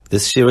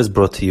This Shir is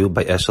brought to you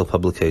by Eshel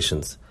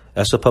Publications.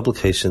 Eshel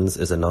Publications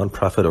is a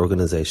non-profit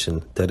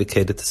organization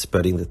dedicated to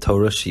spreading the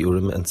Torah,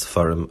 Shiurim, and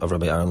Sefarim of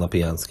Rabbi Aaron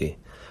Lapiansky.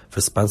 For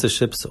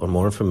sponsorships or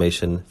more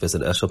information,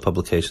 visit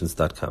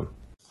eshelpublications.com.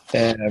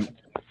 So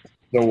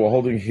we're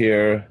holding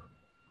here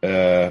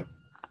Pasuk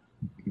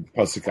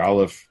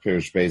Aleph,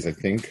 Perish Beis, I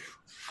think.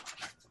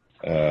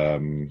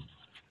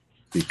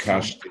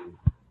 Bikashti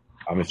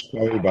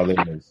Amishkari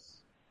Balimus.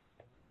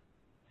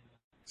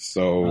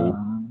 So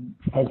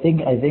I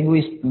think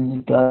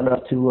we got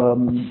up to I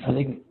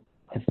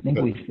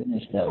think we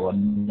finished that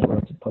one.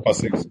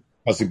 Pasuk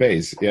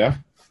Beis, yeah?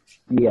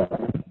 Yeah.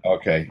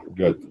 Okay,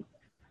 good.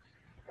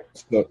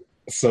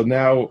 So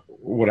now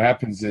what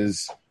happens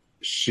is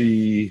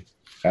she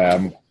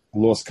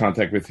lost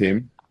contact with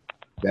him.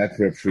 That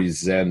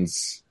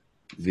represents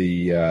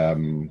the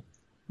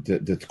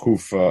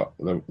tkufa.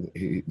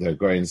 The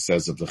Goyen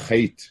says of the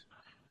chait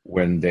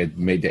when they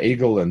made the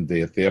egel and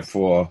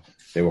therefore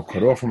they were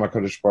cut off from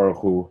HaKadosh Baruch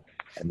Hu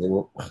and they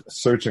were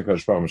searching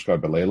HaKadosh Baruch Hu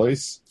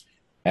B'leilos,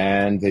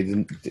 and they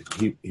didn't.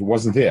 He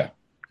wasn't there.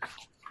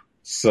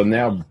 So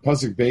now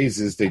Pasuk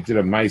Beis is they did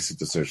a ma'aseh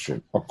to search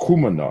him.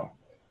 Akumana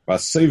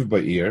b'aseiv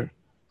ba'ir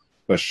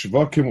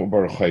b'shvakim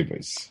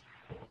u'barchayvos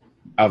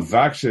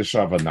avak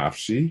she'shava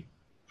nafshi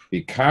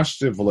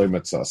b'kashte v'lo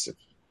metzasiv.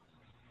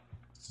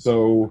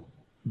 So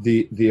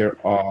there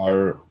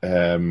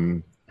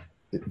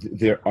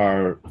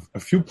are a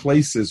few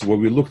places where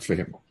we looked for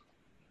him.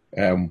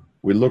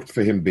 We looked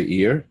for him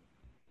be'ir,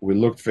 we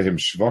looked for him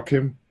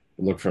shvakim,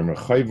 we looked for him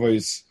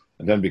rechayvos,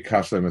 and then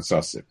b'kashte v'lo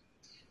metzasiv.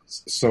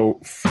 So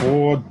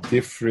 4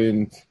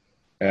 different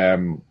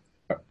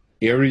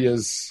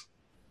areas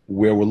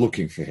where we're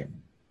looking for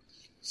him.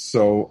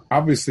 So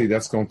obviously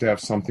that's going to have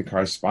something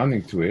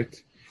corresponding to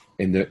it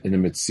in the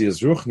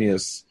Metzias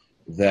Ruchnias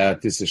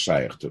that this is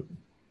shaykh to.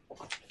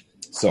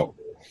 So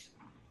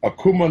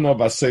Akumana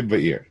Vasei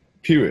Ba'ir,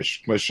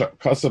 Pirish,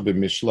 Kasa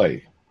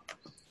B'Mishlei,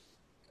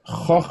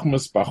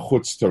 Chochmas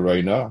B'chutz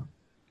Tereina,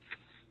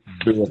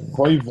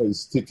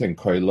 B'Rechoivos Titen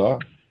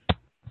Koila,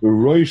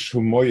 B'Roish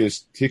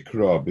Humoyes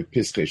Tikra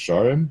B'Piskei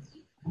Sharim,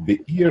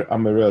 B'Ir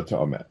Amereh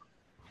Ta'amer.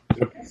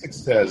 The Perek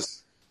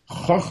says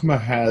Chochma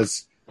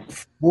has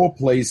 4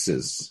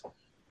 places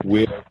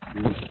where it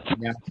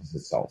announces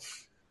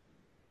itself.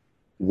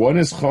 One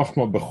is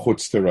Chochma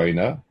B'chutz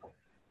Tereina,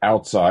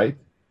 outside.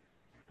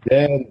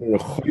 Then the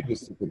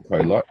Rechoivos Titen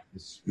Koila, the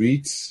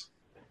streets.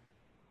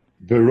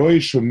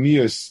 B'Roish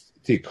Humoyes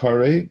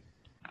Tikare,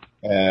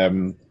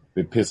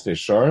 B'Piskei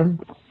Sharim,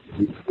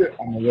 B'Ir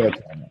Amereh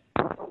Ta'amer.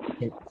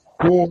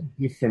 4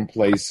 different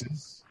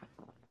places.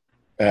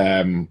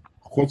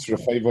 Chutz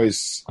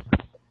Rechoivos,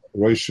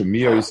 Rosh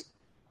Hashanah,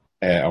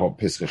 or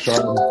Piskei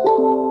Sharim,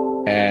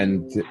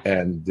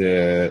 and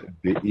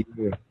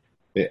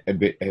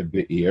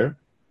Be'ir.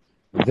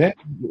 Then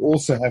you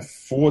also have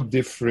 4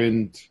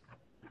 different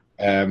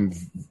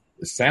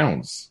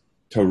sounds: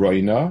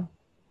 Taroina,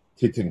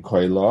 Titin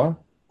Koila,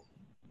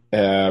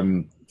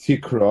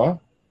 Tikra,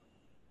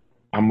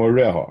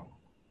 Amoreha,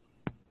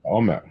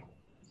 Omer.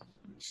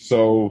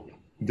 So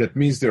that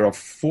means there are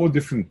 4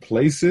 different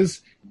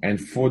places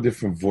and 4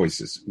 different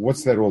voices.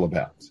 What's that all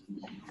about?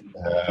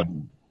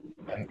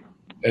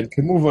 And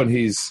Kemuvan,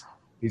 he's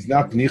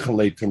not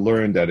nichalei to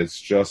learn that it's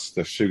just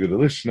a shigur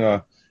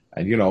delishna,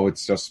 and it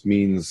just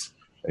means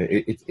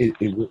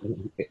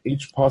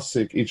each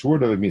pasuk, each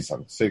word of it means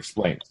something. So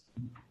explain.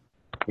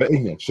 There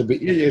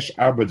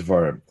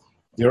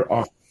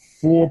are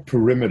 4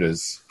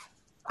 perimeters,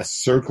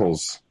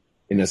 circles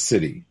in a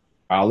city.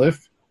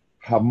 Aleph,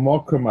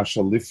 hamokum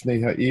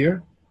ashalifnei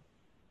ha'ir,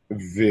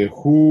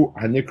 vehu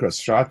hanikra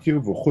stratyu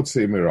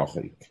v'chutzei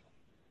mirachik.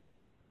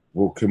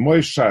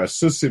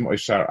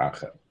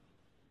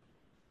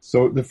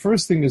 So the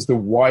first thing is the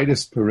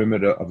widest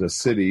perimeter of the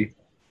city,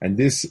 and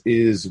this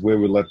is where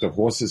we let the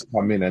horses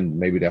come in, and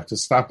maybe they have to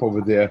stop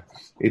over there.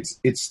 It's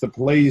the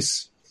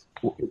place.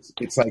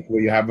 It's like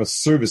where you have a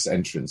service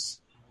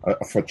entrance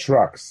for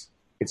trucks.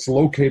 It's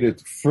located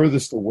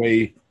furthest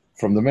away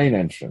from the main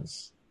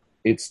entrance.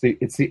 It's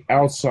the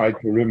outside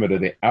perimeter,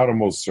 the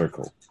outermost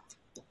circle.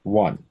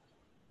 1.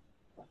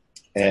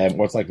 And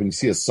what's like when you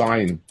see a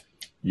sign,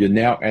 you're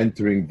now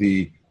entering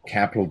the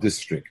capital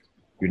district.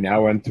 You're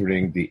now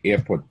entering the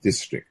airport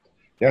district.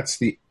 That's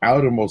the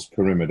outermost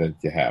perimeter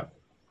that you have.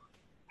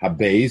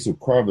 Habeiz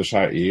ukor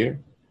v'sha'ir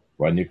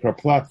v'nikra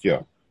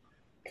platya.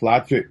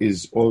 Platya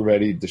is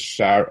already the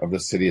shar of the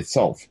city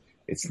itself.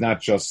 It's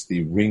not just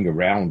the ring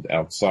around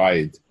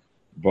outside,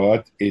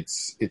 but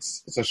it's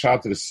a shar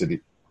to the city.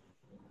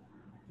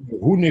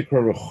 Hu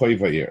nikra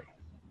rechoiva'ir,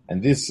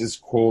 and this is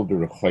called the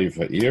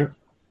rechoiva'ir.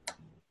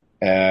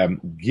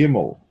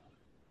 Gimel.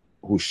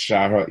 Who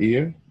shara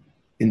ir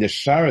in the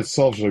shara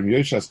itself.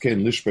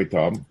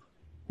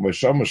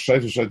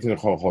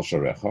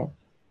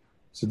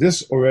 So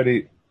this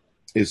already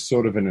is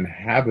sort of an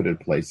inhabited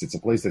place. It's a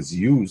place that's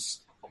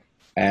used,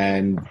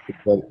 and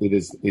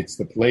it's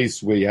the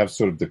place where you have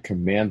sort of the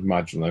command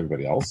module and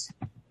everybody else.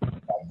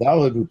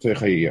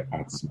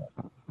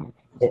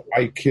 So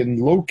I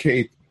can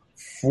locate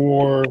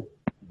 4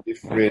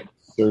 different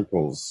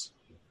circles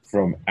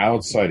from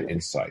outside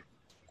inside.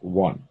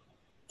 1.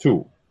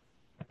 2.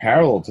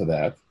 Parallel to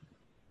that,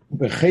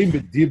 b'chein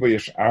b'diba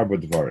yesh arba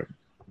dvarim.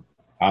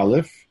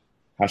 Aleph,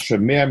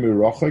 hashemea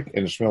mirochek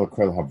and shmel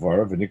kol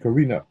havara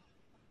v'nikarina.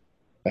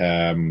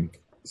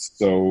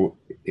 So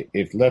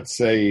if let's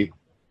say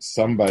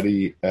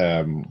somebody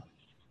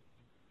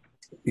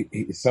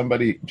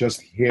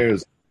just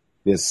hears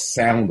this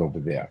sound over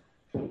there,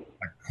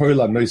 like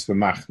koila nois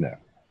v'machne,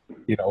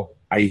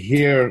 I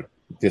hear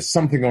there's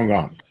something going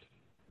on.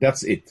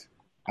 That's it.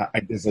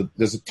 There's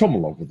a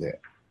tumult over there.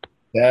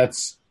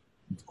 That's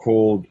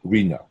called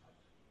rina.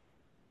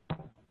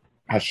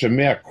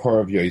 Hashemea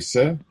korv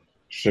yoise,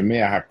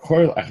 shemea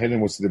hakoil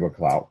achenim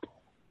usidibaklau.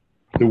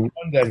 The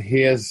one that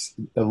hears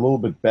a little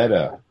bit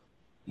better,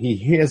 he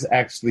hears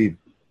actually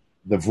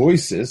the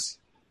voices,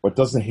 but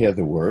doesn't hear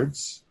the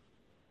words.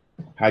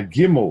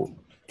 Hagimel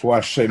to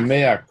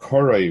Hashemea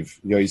korv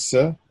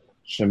yoise,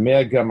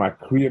 shemea gam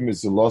akriya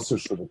mizulosu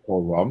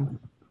shudakol ram,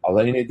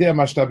 alein idea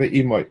mashtabe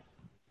imoy.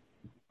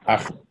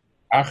 Ach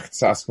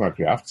tzas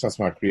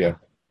makriya.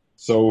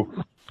 So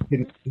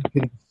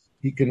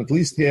he can at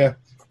least hear.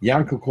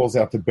 Yankel calls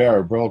out to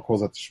Beryl, Beryl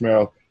calls out to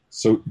Shmerel.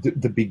 So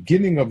the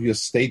beginning of your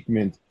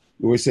statement,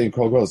 you always say in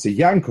Kol Beryl, say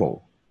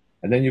Yankel,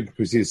 and then you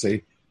proceed to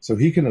say, so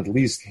he can at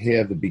least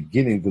hear the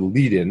beginning, the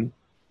lead-in,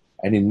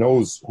 and he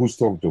knows who's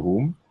talking to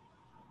whom.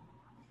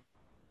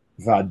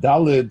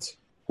 V'adalid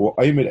hu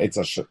oimid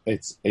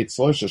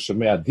etzloisha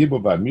shemea dibo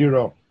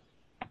v'amiro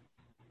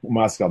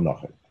u'maskal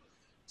nochet.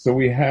 So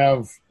we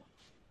have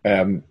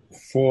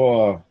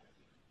 4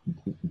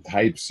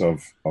 types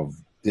of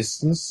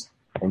distance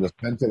from the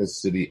center of the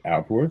city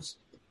outwards.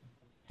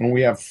 And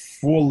we have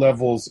 4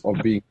 levels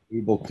of being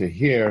able to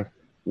hear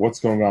what's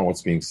going on,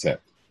 what's being said.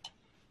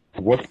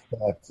 What's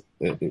that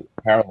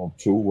parallel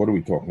to? What are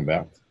we talking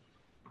about?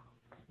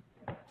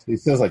 So he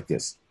says like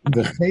this.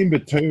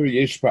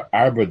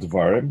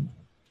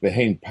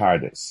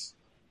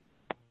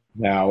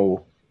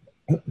 Now,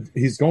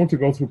 he's going to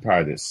go through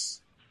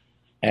Pardes,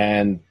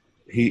 and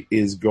he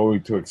is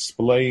going to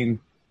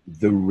explain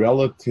the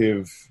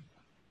relative,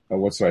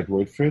 what's the right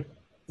word for it?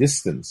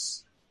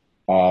 Distance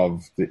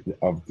of each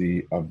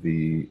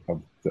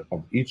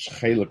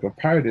chelik of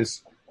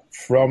Pardes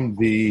from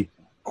the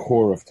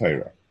core of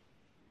Torah.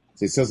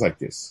 So it says like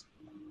this: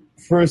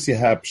 first, you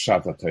have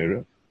Pshat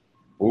HaTorah,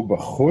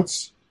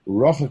 u'b'chutz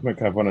rochek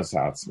mekavanas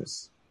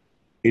ha'atzmis.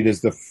 It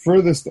is the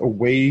furthest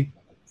away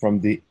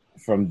from the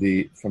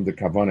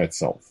kavanah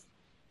itself.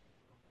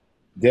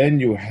 Then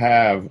you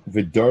have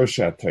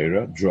v'dorsha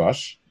Torah,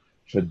 drush,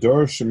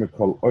 shador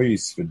shemekol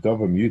ois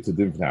v'dovam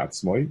yutadim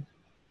v'na'atzmoi.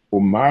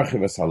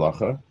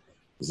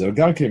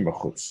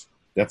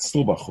 That's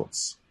still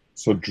b'chutz.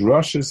 So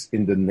drushes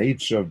in the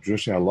nature of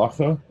drush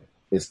halacha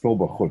is still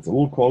b'chutz. The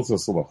little calls are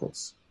still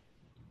b'chutz.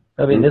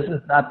 I mean, this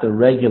is not the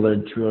regular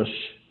drush,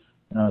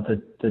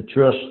 the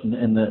drush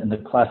in the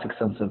classic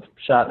sense of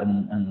pshat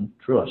and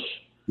drush.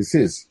 This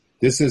is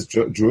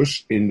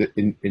drush in the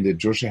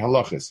drush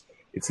halachas.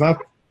 It's not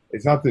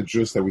the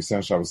drush that we say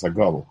on Shabbos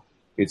Hagol.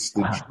 It's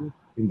the drush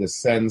in the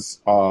sense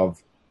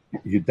of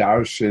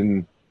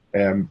Yudarshan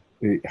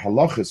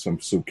halachas from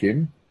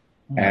psukim,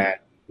 and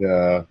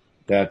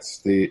that's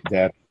the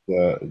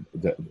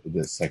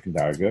second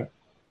arga.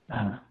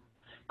 The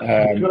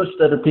drush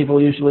that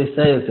people usually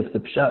say is if the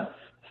pshat,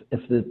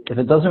 if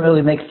it doesn't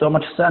really make so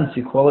much sense,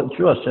 you call it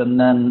drush, and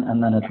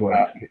then it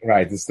works.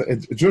 Right.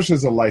 Drush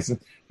is a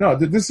license. No,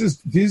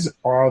 these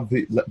are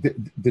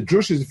the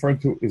drush is referring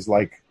to is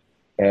like.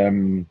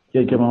 It's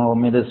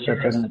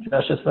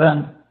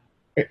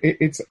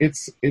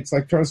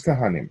like Torah's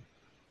Kahanim,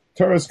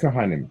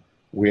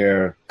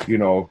 where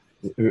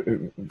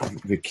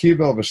the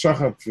kibel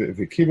v'shachat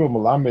the kibel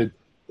malamed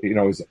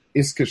is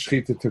iska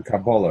shchita to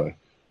Kabbalah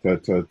to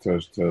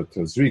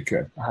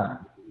Zrika.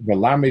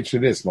 Malamed to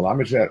this,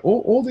 malamed to that.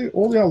 All the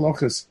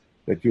halachas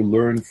that you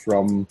learn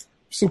from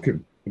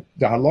psukim,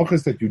 the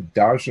halachas that you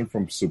darshan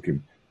from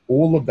psukim,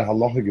 all of the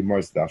halacha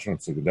gemaras darshan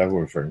from psukim. That's what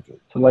we're referring to.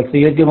 So like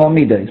the Yud Gimel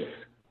Midas.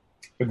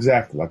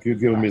 Exactly, like Yud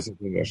Gimel Midas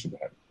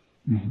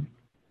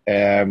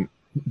and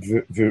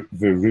the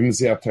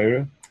Rimzi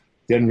Torah,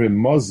 then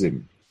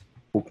Remozim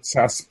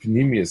uktsas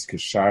pnimius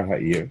keshar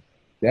ha'ir.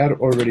 That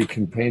already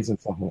contains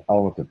itself an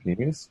element of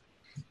pnimius.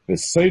 The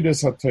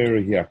Seides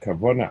HaTorah hi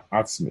hakavona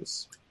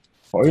atzmis.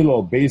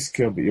 Oilo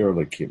beiskel be'ir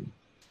lekim.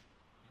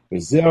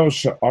 V'zeo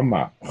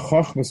she'ama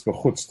chochmas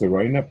b'chutz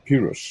teroina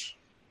pirush.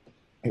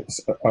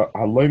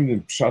 Haloim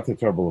nim pshat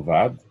etor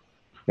b'levad.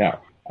 Now,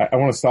 I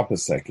want to stop a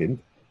second.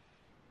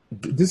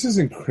 This is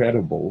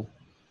incredible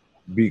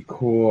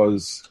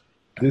because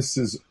this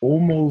is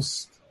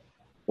almost,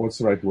 what's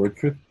the right word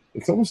for it?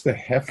 It's almost a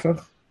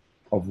hefech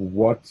of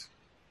what,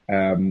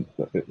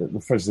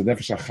 first, the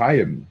Nefesh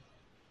HaChaim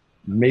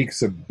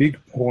makes a big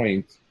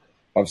point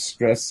of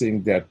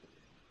stressing that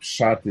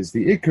Pshat is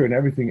the Iker and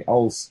everything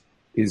else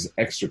is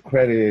extra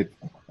credit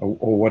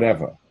or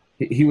whatever.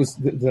 The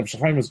Nefesh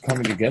HaChaim was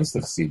coming against the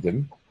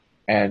Chassidim,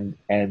 and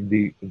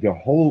the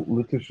whole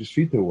literature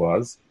shita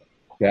was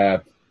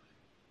that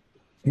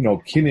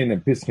kinin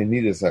and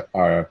piskenidas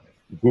are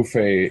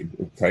gufei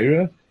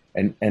Torah,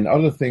 and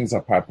other things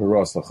are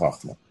paparos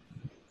l'chachma.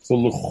 So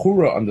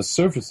l'chura, on the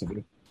surface of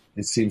it,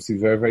 it seems to be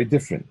very, very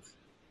different.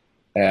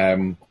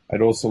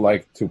 I'd also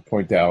like to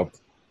point out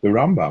the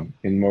Rambam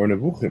in Mor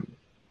Nevuchim.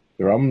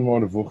 The Rambam in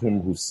Mor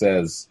Nevuchim, who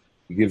says,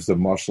 he gives the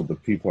mashal, the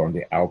people on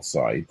the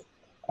outside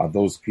are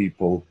those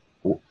people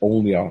who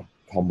only are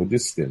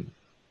Talmudistim,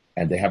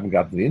 and they haven't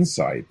gotten the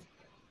inside.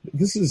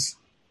 This is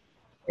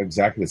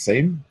exactly the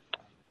same,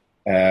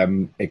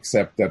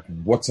 except that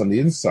what's on the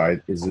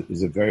inside is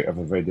of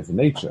a very different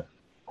nature.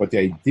 But the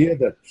idea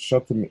that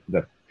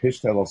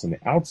Pishtalos on the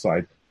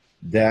outside,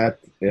 that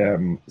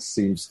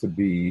seems to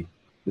be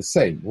the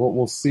same.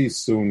 We'll see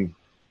soon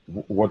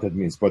what that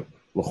means. But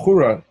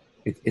l'chura,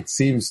 it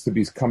seems to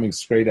be coming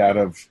straight out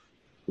of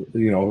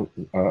the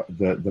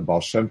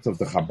Baal Shem Tov,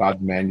 the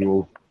Chabad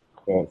manual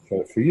for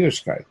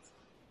Yiddishkeit.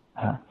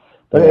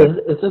 But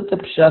is it the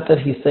pshat that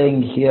he's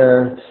saying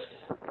here,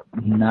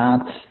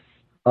 not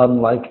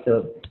unlike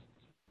the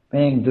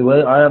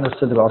way I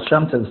understood the Baal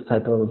Shem Tov's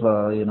type of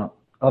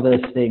other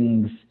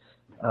things,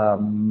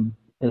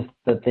 is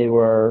that they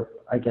were,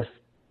 I guess,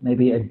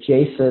 maybe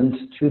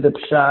adjacent to the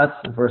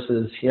pshat,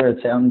 versus here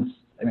it sounds,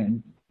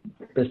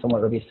 based on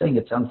what Rabbi is saying,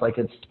 it sounds like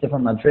it's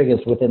different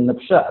madrigas within the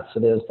pshat. So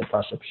there's the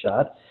pasha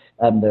pshat,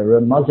 and the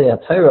Ramazei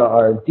HaTorah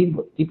are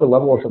deeper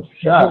levels of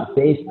pshat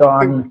based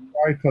on...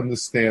 I try to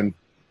understand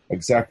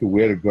exactly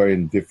where to go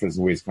in different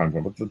ways come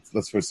from, but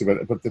let's first see.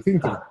 But the thing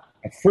is,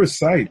 at first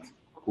sight,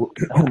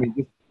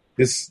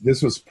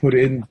 this was put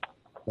in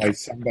by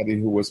somebody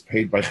who was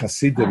paid by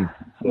Hasidim.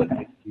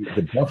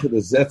 The Bach of the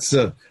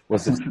Zetzer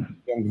was a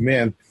young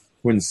man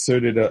who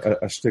inserted a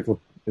shtickle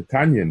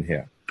Tanya in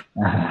here.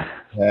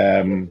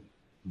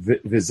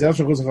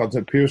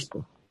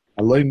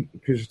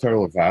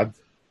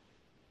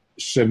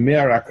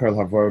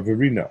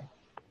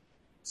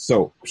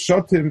 So,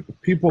 Shotim,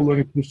 people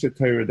learning Pishta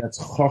Torah, that's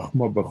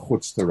Chochma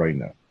B'chutz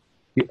Torah.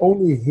 He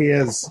only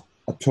hears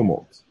a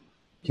tumult.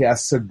 Ki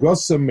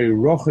asagosa me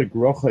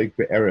rochik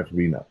be'erech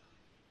rina.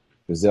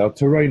 V'zel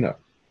Torah.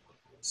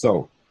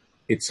 So,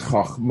 it's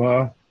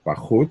Chochma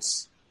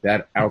B'chutz,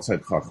 that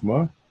outside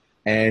Chochma,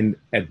 and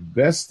at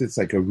best it's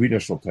like a Rina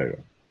Shal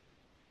Torah.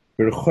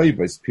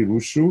 Berchoiba is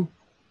Pirush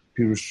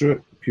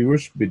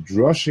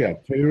B'droshi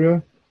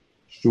HaTorah,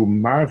 Shu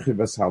Marchiv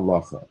Es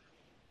Halacha.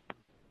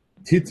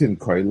 Titin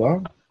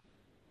Koila,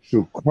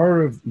 Shu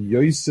Korav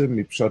Yoise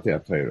Mipshate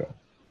HaTorah.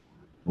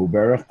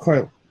 Uberach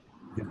Koil.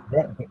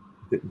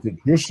 The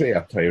Drushe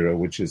HaTorah,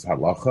 which is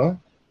Halacha,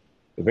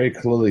 very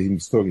clearly he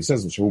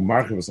says, Shu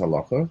Marchiv Es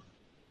Halacha,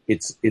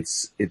 it's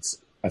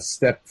a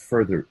step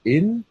further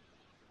in,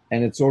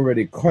 and it's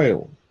already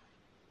Koil.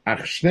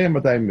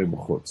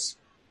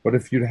 But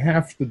if you'd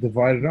have to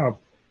divide it up,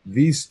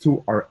 these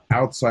two are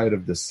outside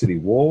of the city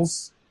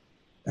walls,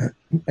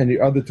 and the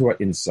other two are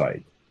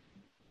inside.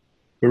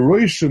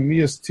 Beroi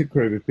Shumiyas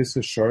Tikra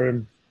V'Pisach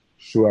Sharim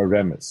Shu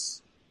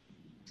Aremes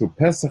Shu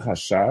Pesach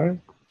Hashar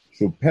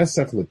Shu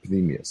Pesach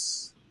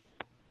Lepnimius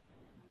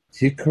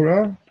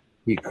Tikra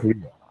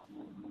Hikriya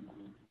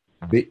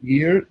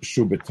Be'ir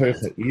Shu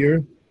B'Toich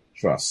Ha'ir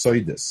Shu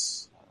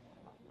Asoides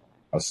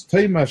As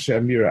Toima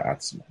She'amira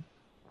Atzma.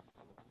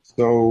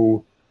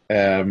 So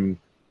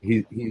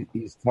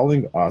he's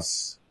telling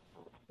us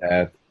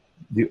that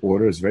the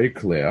order is very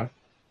clear.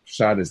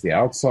 Shad is the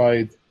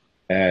outside,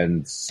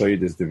 and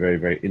Soid is the very,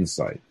 very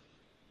inside.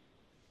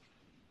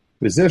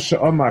 Which is the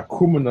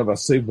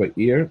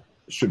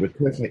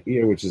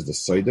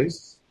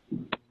Soides.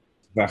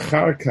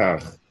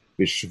 V'acharkach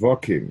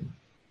b'shvokim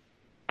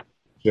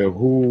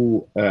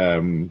shehu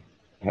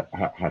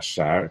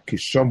hashar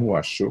kishom hu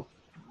ashuk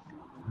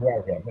hu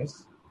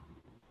haremes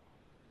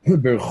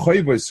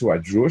berchoivos hu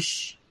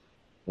adrush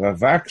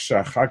v'avak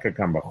she'acharkach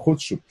kam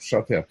b'chutz shu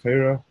pshatei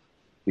HaTorah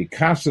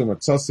b'kasher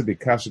mitzasiv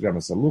b'kasher gam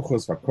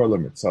asaluchos v'akol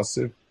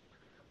mitzasiv.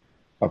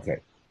 Okay.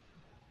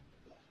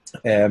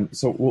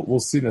 So we'll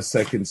see in a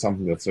second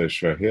something that's very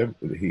sure here.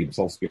 He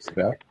himself speaks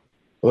about.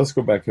 But let's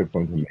go back to the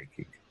point we're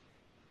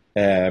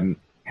making.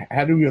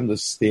 How do we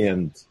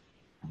understand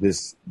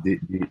this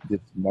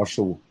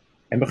marshal?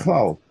 And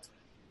Bechlal,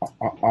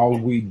 are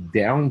we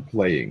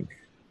downplaying?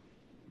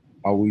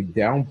 Are we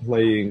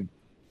downplaying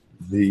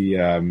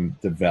the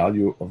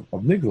value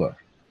of Nigla?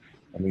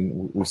 I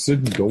mean, we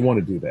certainly don't want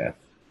to do that.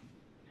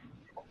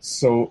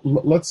 So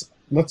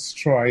let's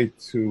try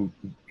to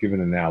give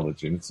an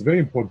analogy. And it's a very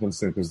important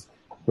to understand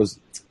because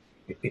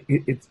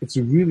it's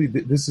really,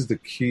 this is the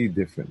key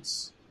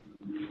difference.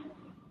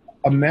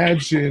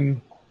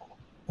 Imagine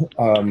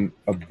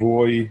a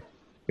boy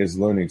is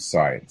learning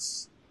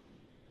science.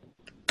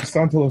 He's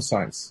starting to learn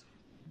science.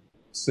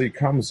 So he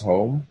comes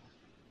home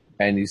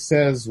and he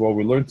says, well,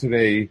 we learned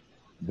today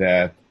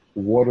that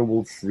water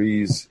will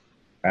freeze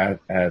at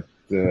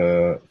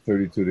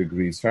 32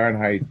 degrees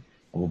Fahrenheit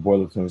and will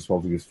boil at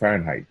 12 degrees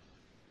Fahrenheit.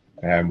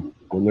 We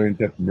learned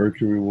that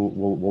mercury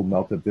will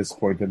melt at this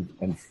point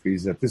and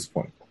freeze at this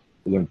point.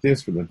 We learned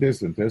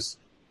this,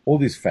 all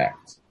these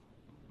facts.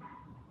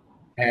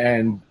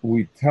 And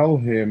we tell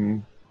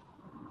him,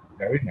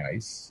 very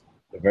nice,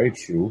 Very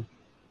true.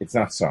 It's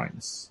not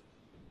science.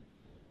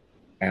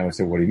 And I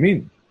say, what do you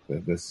mean?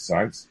 This is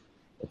science?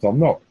 I tell them,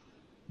 no.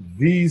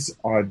 These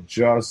are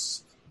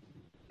just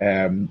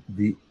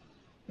the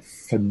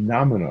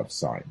phenomena of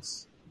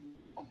science.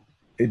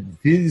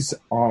 These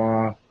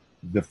are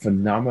the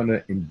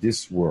phenomena in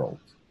this world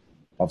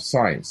of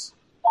science.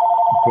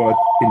 But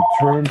in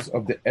terms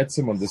of the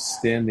etzem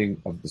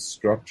understanding of the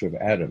structure of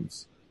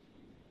atoms,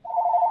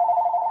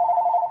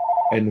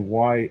 and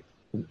why,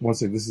 one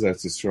second, this is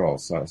Eretz Yisrael,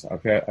 so,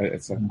 okay,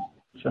 it's like,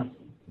 sure.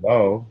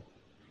 Hello?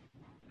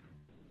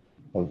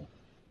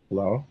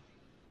 Hello?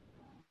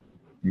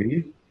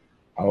 מי?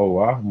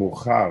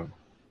 מאוחר.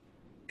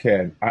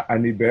 כן,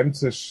 אני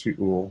באמצע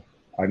שיעור,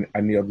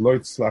 אני עוד לא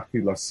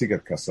הצלחתי להשיג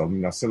את קסל, אני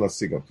מנסה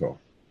להשיג אותו,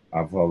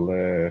 אבל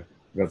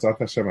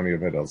בעזרת השם אני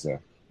עובד על זה.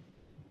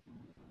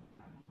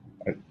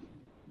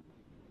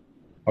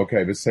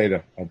 אוקיי, בסדר.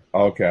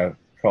 אוקיי,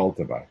 קול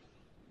טובה.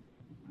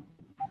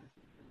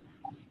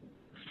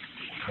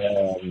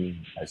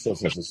 I still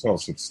said the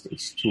source, it's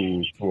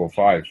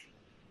 2:05.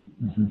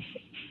 Mm-hmm.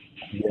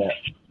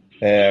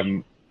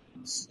 Yeah.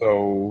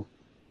 So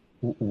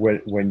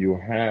when you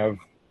have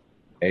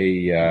a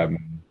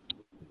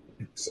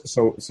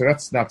so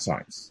that's not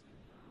science.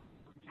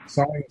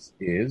 Science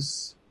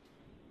is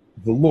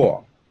the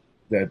law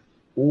that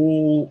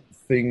all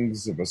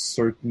things of a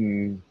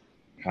certain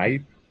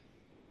type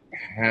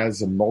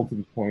has a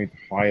melting point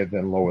higher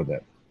than lower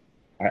than.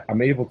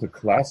 I'm able to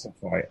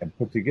classify and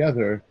put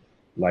together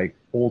like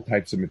all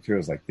types of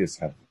materials like this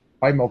have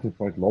high melting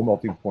point, low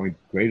melting point,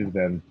 greater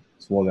than,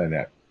 smaller than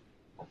that.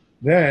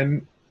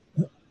 Then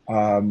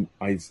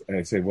I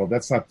say, well,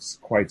 that's not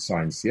quite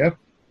science yet.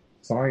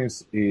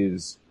 Science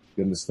is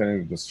the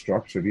understanding of the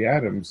structure of the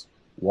atoms,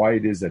 why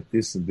it is that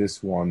this and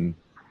this one,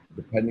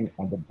 depending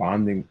on the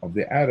bonding of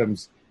the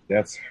atoms,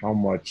 that's how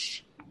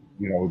much,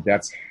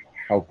 that's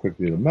how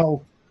quickly it'll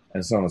melt,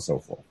 and so on and so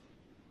forth.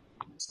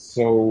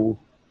 So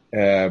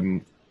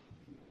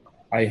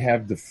I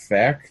have the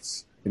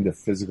facts in the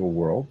physical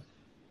world.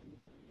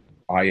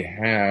 I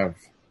have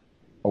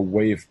a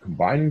way of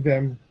combining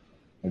them,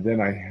 and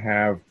then I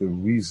have the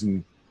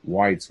reason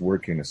why it's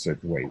working a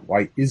certain way.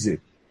 Why is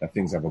it that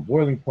things have a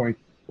boiling point?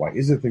 Why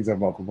is it things have a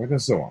melting point?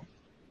 And so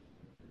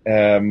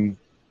on.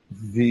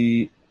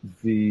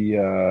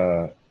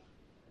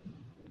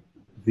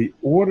 The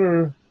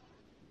order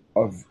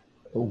of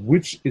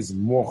which is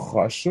more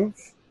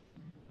chashuv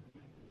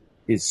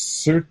is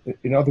certain.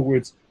 In other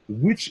words,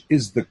 which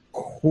is the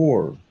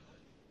core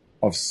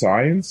of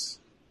science?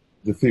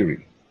 The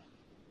theory.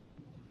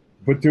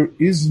 But there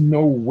is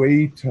no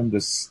way to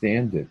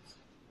understand it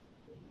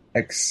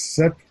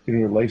except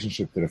in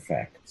relationship to the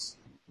facts.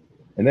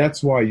 And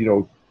that's why,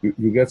 you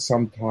get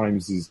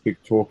sometimes these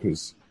big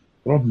talkers,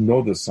 they don't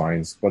know the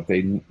science, but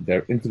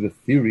they're into the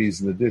theories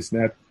and the this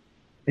and that.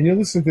 And you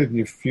listen to it and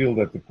you feel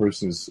that the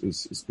person is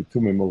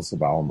Bitumim Milsa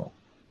Ba'alma.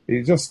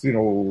 It's just,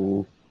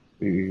 the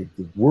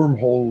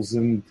wormholes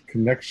and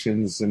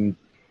connections and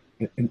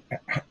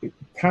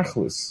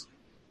tachlis.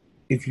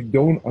 If you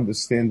don't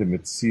understand the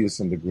Metzias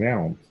on the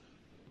ground,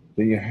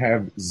 then you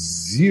have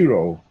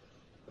zero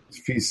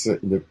tfisa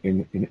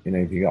in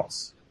anything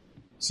else.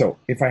 So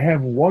if I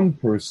have one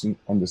person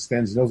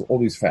understands, knows all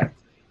these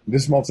facts,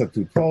 this Maltzat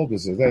 212,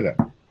 this is that.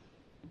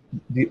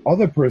 The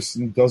other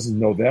person doesn't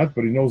know that,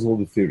 but he knows all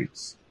the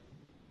theories.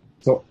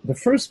 So the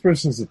first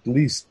person is at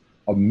least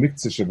a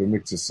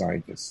mikzah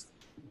scientist.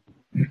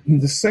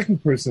 The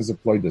second person is a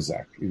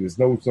ploidazak. There's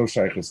no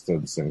shaykhs to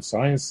the same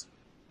science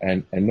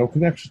and no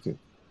connection to it.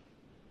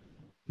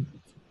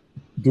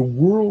 The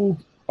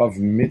world of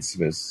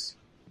mitzvahs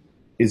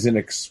is an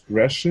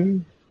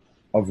expression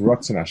of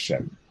Ratzon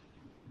Hashem.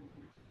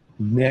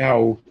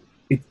 Now,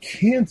 it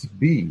can't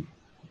be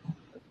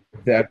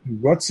that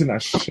Ratzon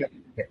Hashem,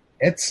 the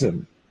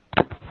etzem,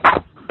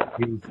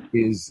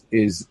 is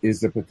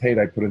the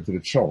potato I put into the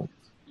cholent.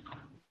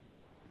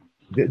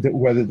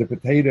 Whether the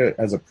potato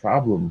has a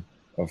problem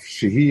of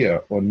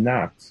shehiyah or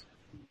not,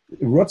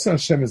 Ratzon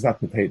Hashem is not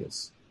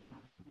potatoes.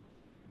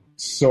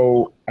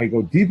 So I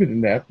go deeper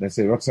than that, and I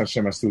say Ratzon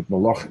Hashem has to do with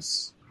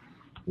malachas,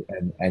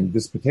 and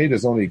this potato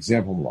is only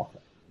example malacha.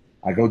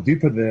 I go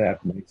deeper than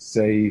that, and I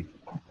say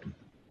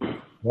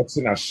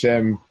Ratzon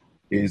Hashem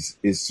is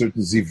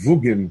certain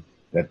zivugim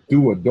that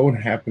do or don't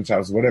happen,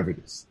 whatever it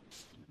is.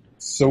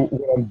 So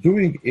what I'm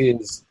doing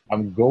is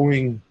I'm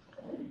going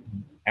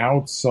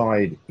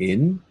outside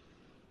in.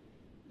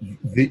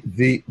 The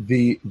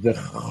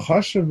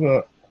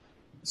chashava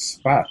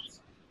spot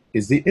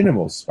is the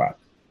innermost spot,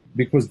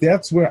 because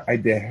that's where I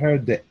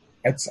heard the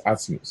etz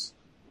atzmus.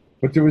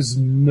 But there is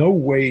no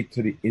way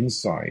to the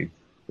inside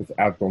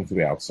without going to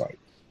the outside.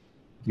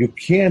 You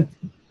can't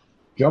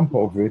jump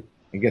over it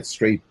and get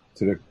straight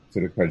to the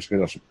Kodesh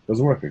Kedoshim. It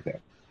doesn't work like that.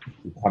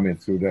 You come in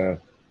through the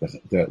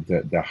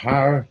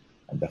har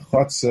and the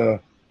chotza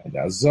and the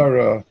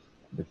azara, and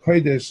the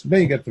kodesh,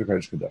 then you get to the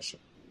Kodesh Kedoshim.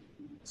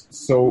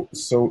 So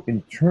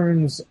in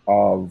terms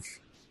of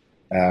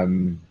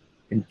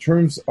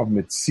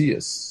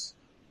Metzias,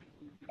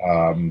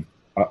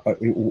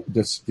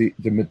 The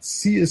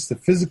Metzias, the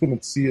physical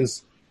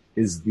Metzias,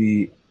 is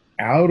the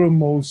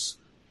outermost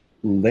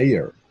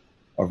layer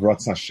of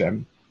Ratz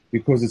Hashem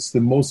because it's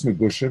the most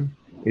Megushim.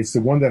 It's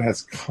the one that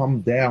has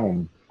come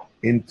down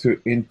into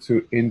the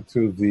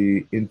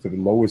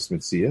lowest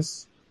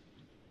Metzias,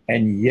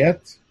 and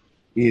yet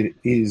it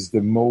is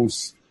the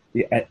most.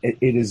 It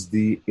is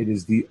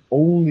the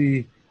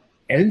only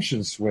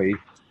entrance way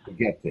to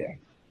get there.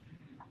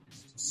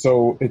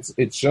 So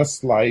it's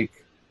just like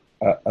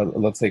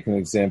let's take an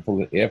example: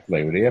 the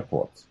airplane or the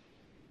airport.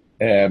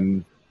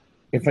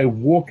 If I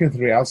walk into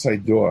the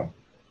outside door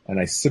and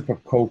I sip a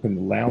Coke in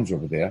the lounge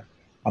over there,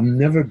 I'm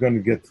never going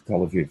to get to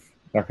Tel Aviv.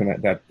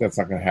 That's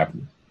not going to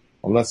happen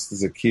unless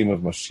there's a kiyum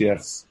of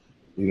Mashiach's.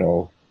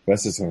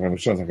 It's not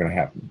going to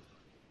happen.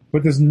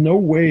 But there's no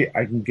way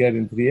I can get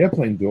into the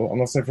airplane door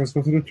unless I first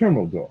go to the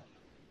terminal door.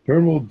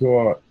 Terminal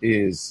door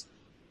is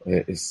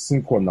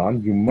sine qua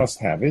non. You must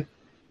have it,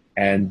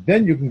 and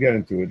then you can get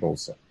into it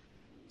also.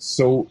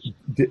 So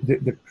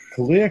the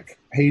clear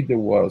payda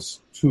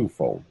was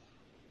twofold.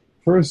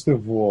 First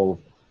of all,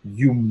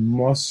 you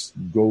must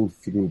go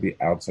through the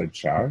outside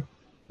shar.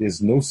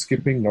 There's no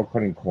skipping, no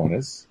cutting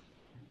corners,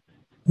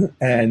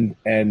 and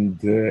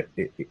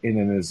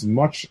in as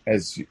much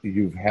as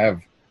you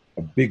have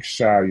a big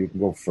shar, you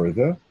can go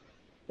further,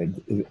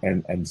 and you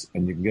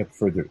can get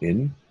further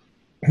in.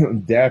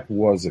 That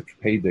was a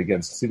payda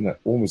against sin that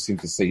almost seemed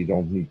to say you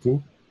don't need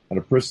to, and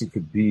a person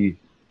could be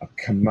a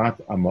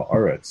kamat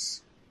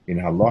amaretz in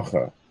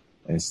halacha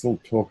and still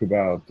talk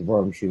about the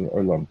Dvarim Shulin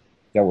Olam.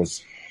 That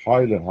was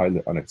highly,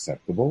 highly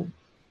unacceptable.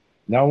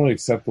 Not only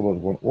acceptable that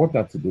one ought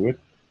not to do it,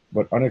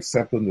 but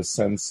unacceptable in the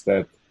sense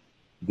that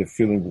the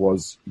feeling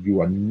was you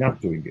are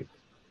not doing it.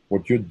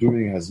 What you're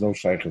doing has no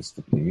shaykhs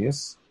to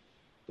pnimius,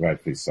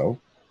 rightfully so.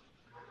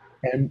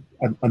 And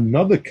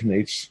another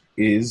knetch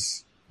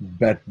is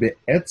that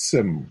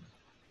be'etzem,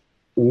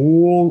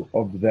 all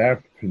of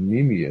that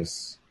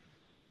pnimius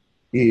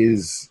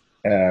is,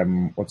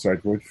 what's the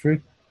right word for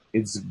it?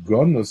 It's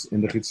gonus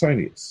in the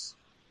chitzonius.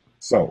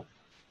 So,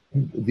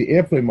 the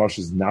airplane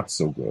marshal is not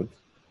so good,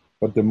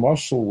 but the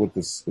marshal with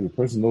the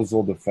person knows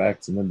all the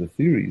facts and then the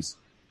theories,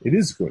 it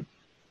is good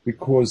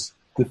because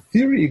the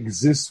theory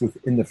exists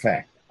within the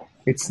fact.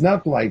 It's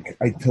not like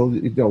I tell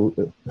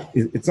you,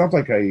 it's not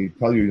like I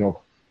tell you,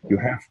 you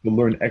have to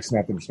learn X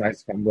math and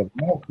Mishnayis from Lev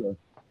Malka.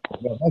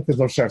 Lev Malka is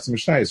no Shachs and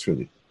Mishnayis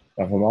really.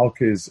 Lev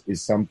Malka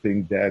is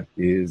something that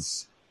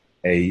is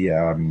it's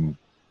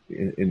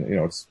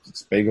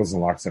bagels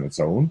and lox on its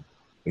own.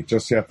 It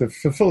just you have to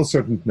fulfill a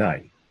certain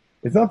tnai.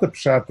 It's not the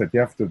pshat that you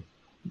have to,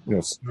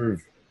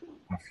 serve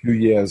a few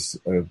years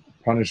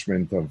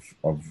punishment of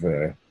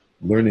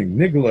learning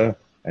nigla,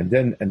 and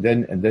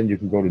then you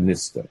can go to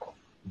nista.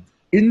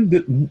 In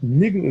the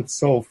nigla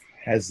itself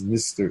has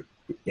nista,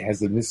 it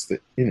has a nista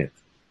in it.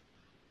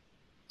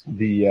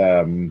 The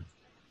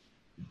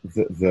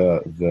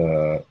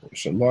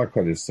Shalar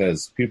Kodesh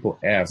says people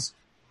ask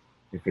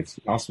if it's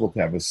possible to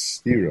have a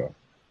stira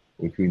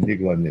between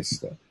nigla and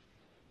nista,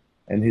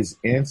 and his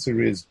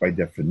answer is by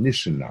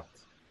definition not.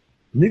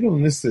 Nigla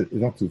and nista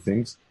is not two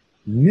things.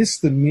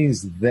 Nista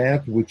means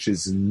that which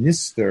is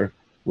nister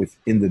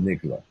within the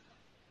nigla.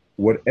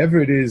 Whatever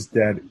it is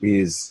that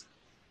is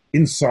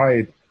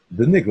inside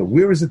the nigla.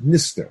 Where is it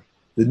nister?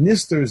 The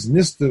nister is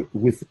nister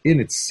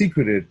within, it's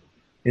secreted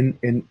in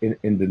the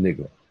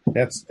nigla.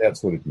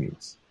 That's what it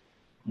means.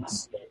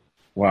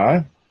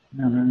 What?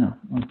 No.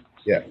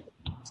 Yeah.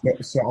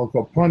 So I'll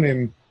go upon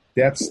him.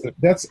 That's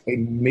a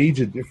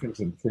major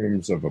difference in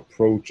terms of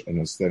approach and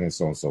understanding,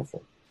 so on and so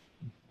forth.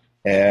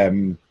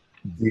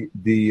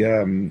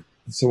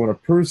 So when a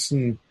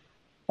person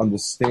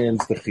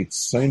understands the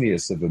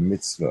chitzonius of a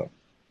mitzvah,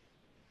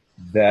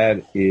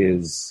 that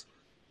is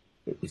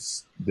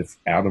the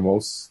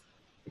outermost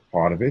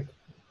part of it.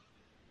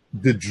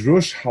 The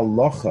drush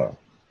halacha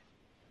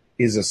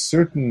is a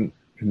certain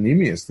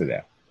panemius to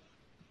that.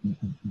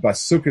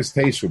 Basukas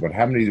teishu, but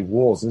how many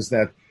walls is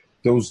that?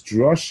 Those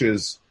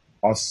drushes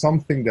are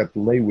something that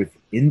lay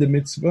within the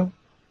mitzvah.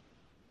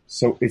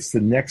 So it's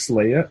the next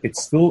layer. It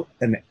still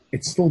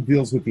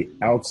deals with the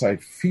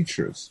outside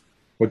features,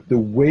 but the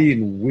way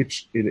in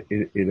which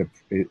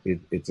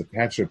it's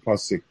attached to a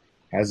pasuk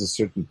has a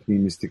certain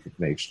pneumistic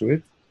nature to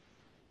it.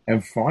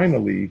 And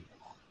finally,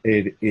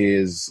 it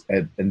is,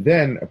 and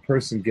then a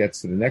person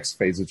gets to the next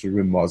phase, which is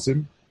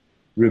remazim.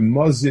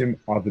 Remazim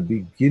are the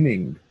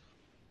beginning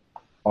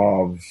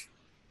of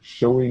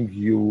showing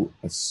you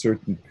a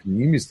certain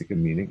pneumistic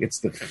meaning. It's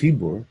the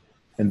chibur,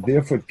 and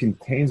therefore it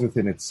contains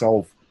within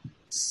itself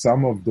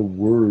some of the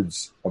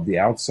words of the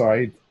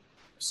outside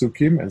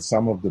psukim and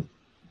some of the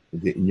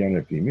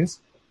inyan pnimis.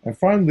 And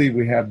finally,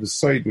 we have the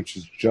side, which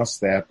is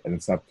just that, and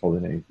it's not told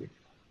in anything.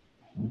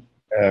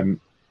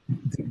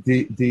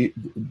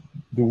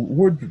 The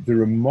word, the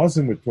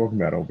remazim we're talking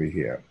about over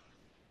here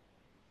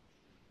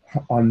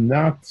are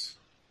not,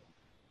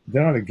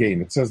 they're not a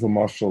game. It says the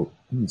marshal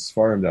in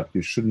Sfarim that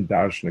you shouldn't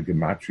darshan a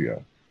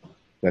gematria,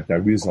 that the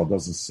Arizal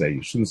doesn't say.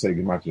 You shouldn't say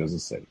gematria doesn't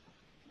say.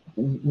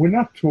 We're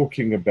not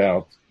talking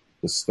about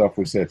the stuff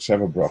we say at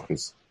Sheva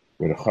Brachas,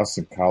 where the Chas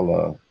and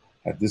Kala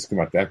had this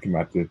gemat, that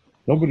gemat.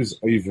 Nobody's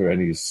over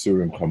any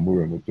Surim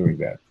Chamurim with doing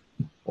that,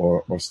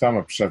 or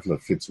Stama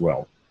Pshetla fits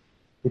well.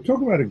 We're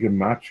talking about a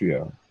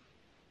gematria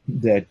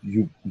that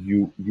you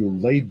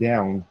lay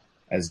down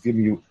as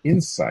giving you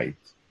insight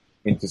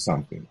into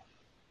something.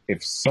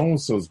 If so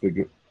and so is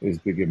the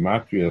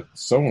gematria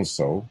so and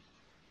so,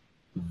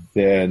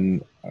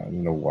 then I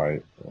don't know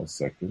why. 1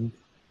 second.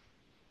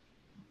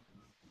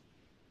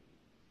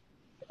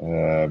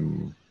 Let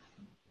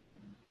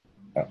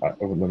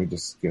me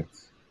just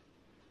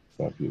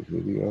stop your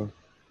video.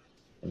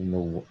 I don't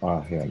know.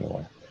 Here I know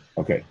why.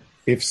 Okay,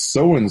 if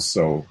so and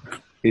so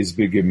is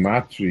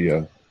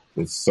gematria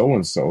that's so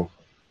and so,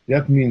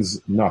 that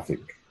means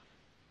nothing,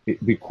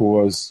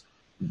 because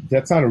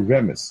that's not a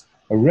remes.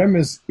 A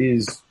remes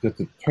is that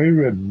the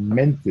Torah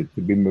meant it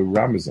to be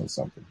merames on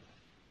something,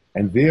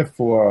 and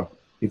therefore,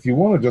 if you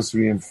want to just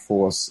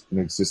reinforce an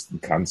existing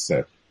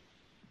concept,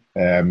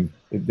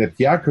 that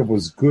Yaakov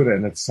was good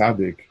and at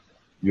tzaddik,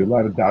 you're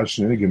allowed to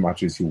darshan any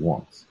gematrias you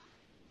want.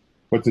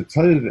 But to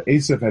tell you that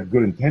Esav had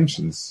good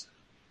intentions,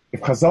 if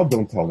Chazal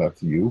don't tell that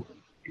to you,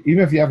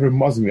 even if you have a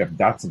Muslim, you have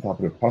dots on top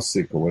of the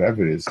pasuk or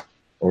whatever it is,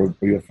 or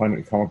you'll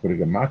come up with a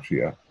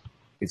gematria,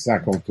 it's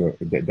not going to.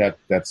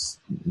 That's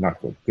not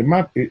good.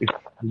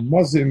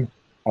 Muslim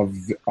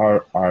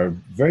are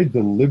very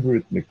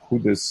deliberate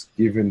nekudas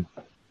given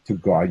to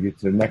guide you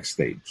to the next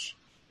stage.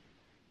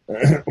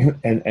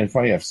 and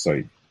finally, have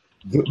side.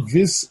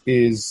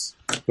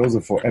 Those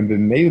are for, and the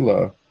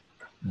Mela,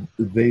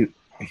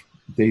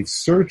 they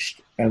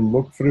searched and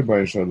looked for the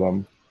Rebbe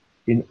Shalom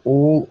in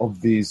all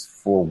of these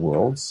 4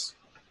 worlds,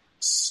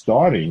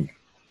 starting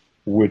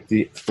with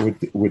the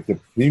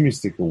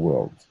Pnimistika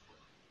world.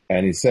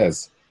 And he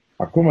says,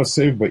 Akuma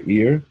Sev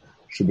Ba'ir,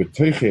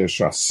 Shubetoiche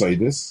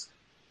Shasaidis,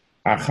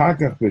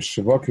 Achakach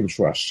B'Shavokim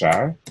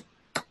Shuashar,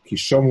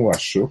 Kishomu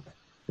Ashuk,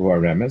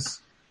 Huaremes,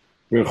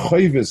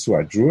 Vilchoivis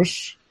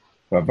Huadrush,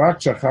 Vavak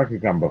Shachaka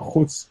Gam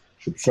B'Chutz,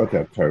 Shubshot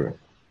HaTorah.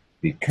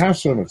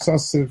 B'Kasha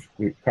Mitzosiv,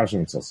 B'Kasha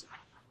Mitzosiv.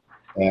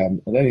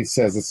 And then he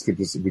says, let's skip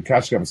this,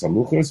 B'Kasha Gam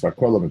Saluchos,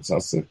 V'Kola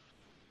Mitzosiv,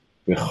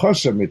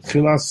 V'Chosha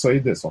Mitchila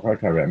Soides, V'Chak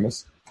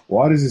HaRemes.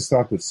 Why does he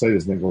start with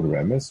Soides and then go to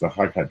Remes?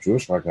 V'Chak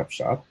HaDrush, V'Chak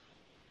HaPshat.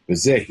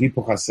 V'Zeh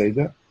Hipoch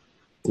HaSeidah.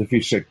 L'fi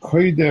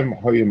shekoidem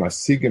hoyim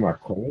asigim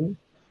HaKol,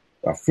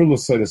 V'Afilu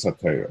Soides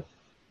HaTorah.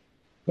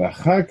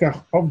 ואחר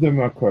כך עובדים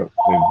מהקור,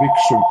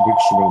 וביקשו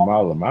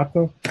מלמעלה למטה,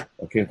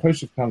 okay,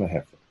 חושב כאן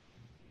להפך.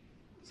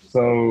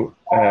 So,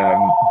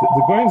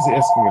 the guy is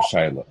asking a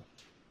shayla.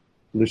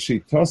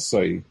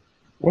 L'shitosoi,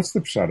 what's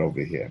the pshat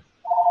over here?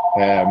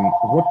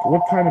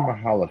 What kind of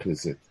mahalach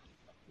is it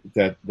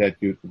that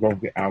you're going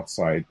to be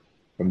outside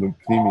from the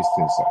pnimis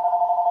to inside?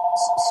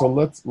 So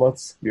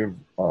let's give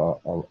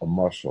a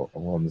marshal. I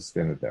will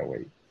understand it that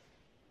way.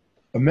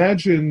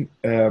 Imagine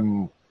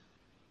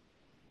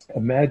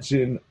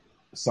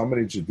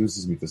somebody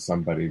introduces me to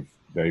somebody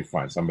very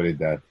fine, somebody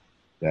that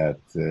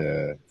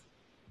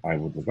I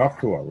would look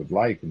up to, I would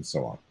like, and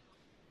so on.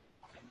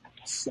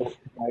 So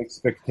my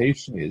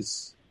expectation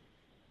is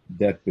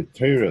that the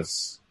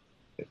Torah's,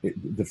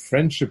 the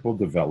friendship will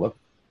develop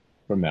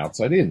from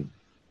outside in.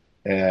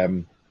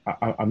 I'm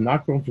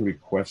not going to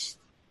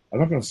I'm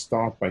not going to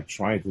start by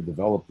trying to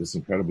develop this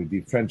incredibly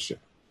deep friendship.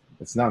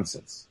 It's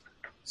nonsense.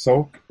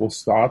 So we'll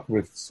start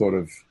with sort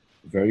of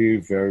very,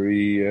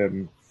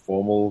 very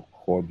formal,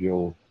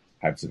 cordial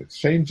types of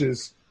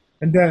exchanges,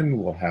 and then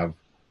we'll have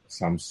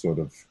some sort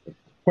of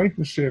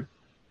acquaintanceship,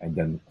 and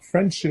then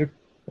friendship,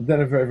 and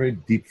then a very, very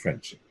deep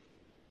friendship.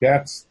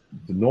 That's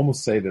the normal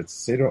Seder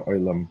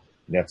Olam,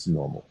 that's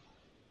normal.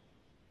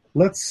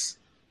 Let's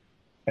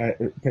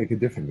take a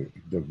different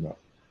dogma.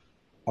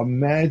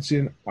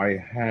 Imagine I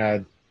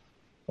had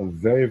a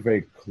very,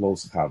 very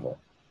close chava,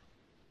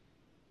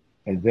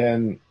 and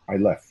then I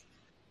left,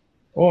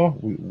 or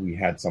we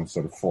had some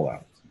sort of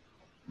fallout.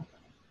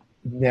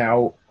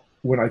 Now,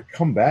 when I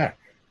come back,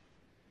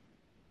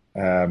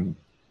 I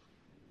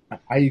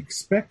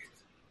expect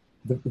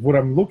what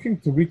I'm looking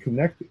to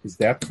reconnect is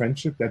that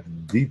friendship, that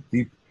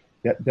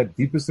that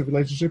deepest of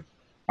relationship.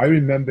 I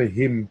remember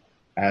him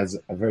as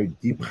a very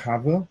deep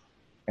chava,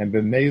 and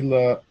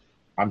b'meila,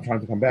 I'm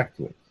trying to come back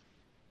to it.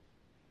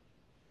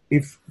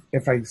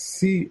 If I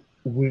see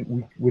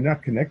we're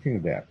not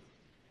connecting that,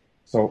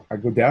 so I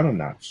go down a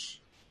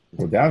notch,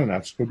 go down a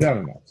notch.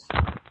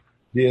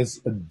 There's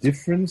a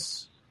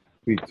difference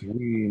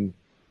between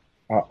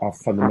a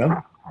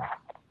fundamental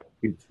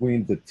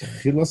between the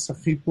tchilas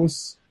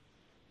achipus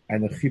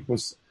and the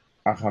chipus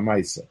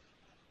achamaisa.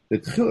 The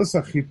tchilas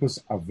achipus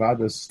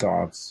avada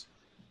starts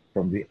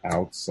from the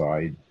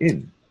outside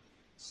in,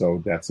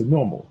 so that's a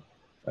normal.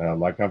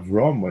 Like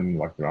Avram, when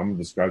like Ram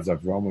describes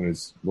Avram when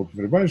he's looking for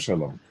the Rebbe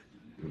Shalom,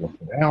 he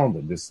looked around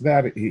and this and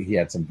that. He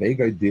had some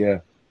vague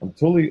idea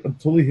until he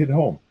hit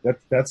home.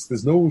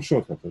 There's no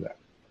shortcut to that.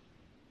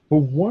 But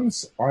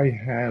once I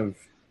have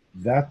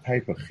that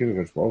type of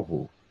chivur Baruch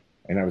Hu,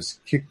 and I was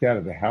kicked out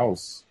of the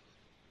house,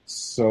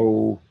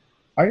 so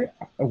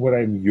what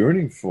I'm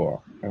yearning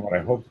for and what I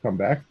hope to come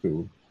back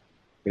to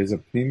is a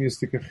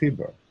pnimistic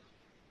chibur.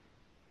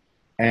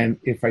 And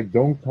if I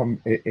don't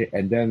come,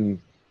 and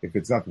then if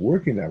it's not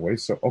working that way,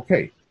 so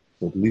okay,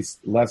 so at least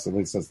less, at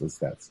least that's the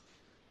stats.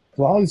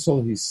 Klal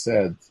Yisrael, he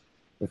said,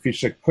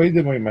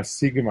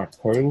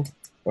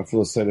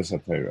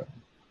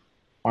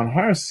 on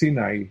Har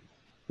Sinai,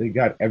 they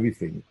got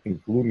everything,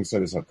 including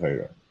Sedes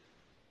HaTorah,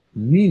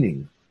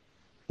 meaning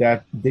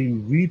that they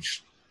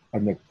reached a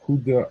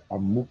Nakuda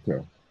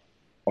Amuka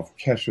of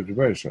Kesher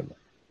Rebbeinu.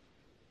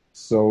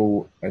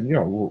 So, and you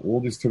know,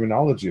 all this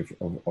terminology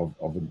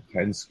of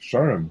intense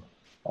Ksharim,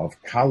 of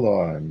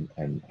Kala and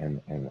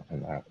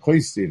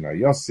Choisin, or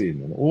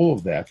Yosin, and all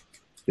of that,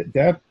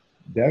 that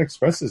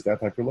expresses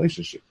that type of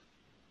relationship.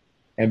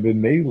 And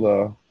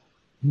B'meila,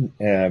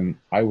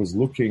 I was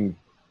looking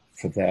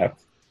for that.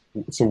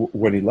 So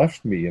when he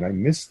left me and I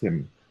missed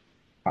him,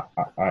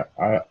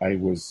 I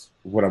was,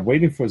 what I'm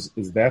waiting for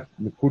is that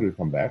Nakuda to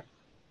come back,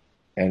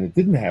 and it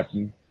didn't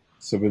happen.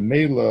 So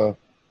B'meila,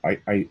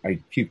 I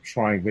keep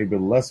trying, maybe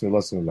less and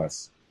less and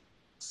less.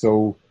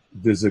 So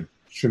there's a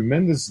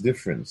tremendous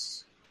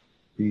difference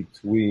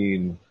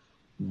between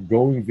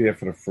going there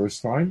for the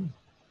first time,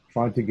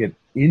 trying to get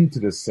into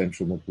the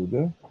central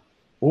Nakuda,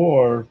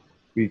 or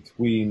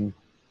between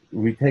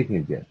retaking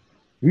again.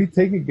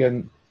 Retaking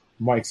again,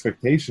 my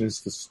expectation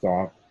is to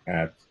start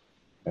at,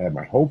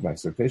 my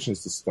expectation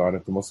is to start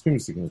at the most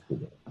famous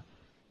Nakuda.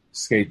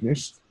 Skate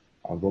nicht,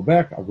 I'll go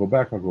back.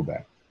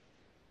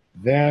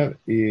 That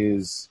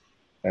is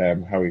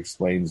how he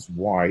explains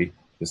why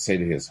the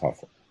Seder here is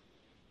Hafa.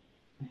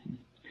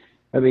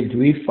 I mean, do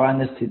we find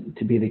this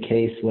to be the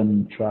case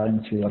when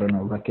trying to,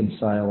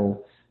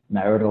 reconcile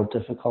marital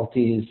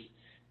difficulties,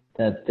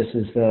 that this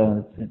is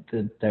the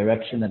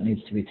direction that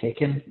needs to be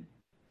taken?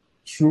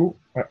 True.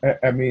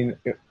 I mean,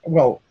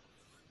 well,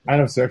 I don't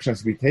know if direction has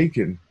to be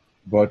taken,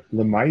 but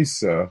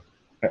Lemaisa,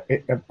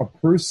 a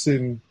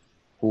person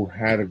who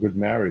had a good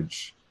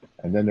marriage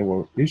and then there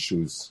were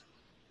issues,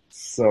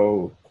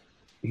 so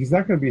he's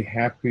not going to be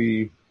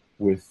happy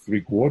with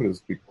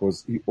 3/4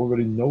 because he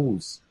already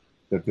knows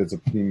that there's a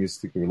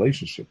pneumistic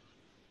relationship.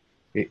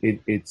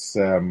 It's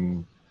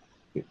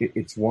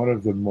one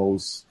of the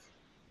most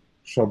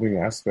troubling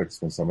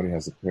aspects when somebody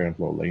has a parent,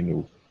 lo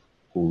aleinu,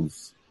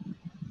 who's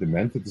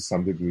demented to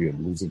some degree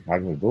and losing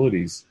cognitive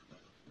abilities,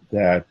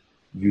 that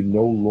you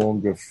no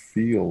longer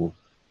feel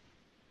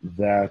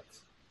that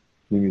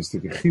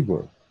pneumistic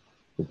chibur.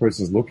 The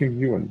person's looking at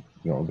you, and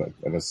that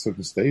at a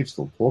certain stage,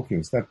 still talking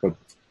and stuff, but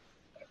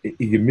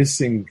you're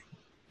missing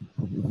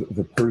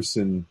the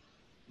person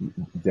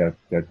that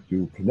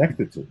you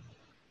connected to.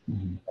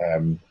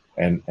 Mm-hmm.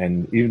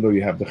 And even though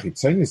you have the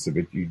chitzanis of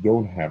it, you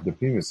don't have the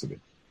primus of it.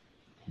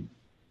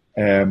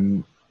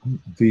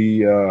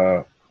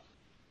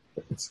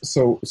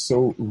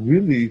 So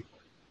really,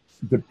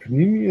 the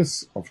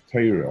pneumius of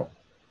Torah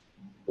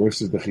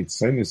versus the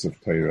chitzanis of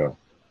Torah,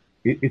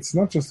 it's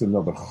not just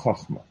another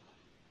chachma.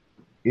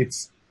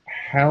 It's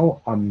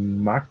how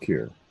I'm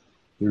makir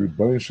the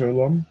Rebbeinu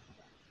Shalom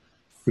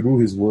through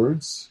his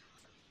words,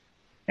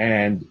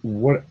 and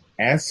what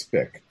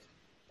aspect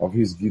of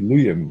his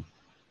giluyim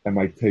am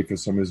I taking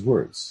from his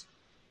words.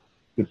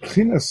 The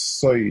Pchinas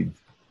Soid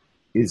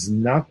is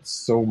not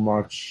so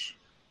much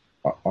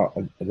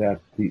that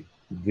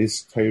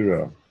this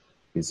Torah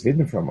is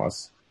hidden from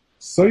us.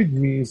 Soid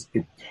means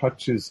it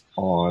touches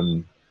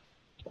on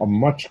a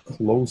much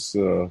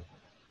closer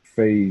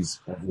phase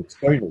of the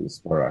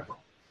Torah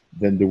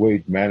than the way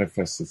it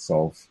manifests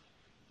itself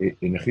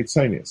in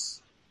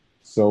Chitzonius.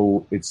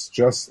 So it's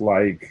just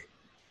like,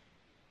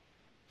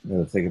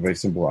 take a very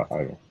simple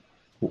item.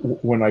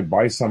 When I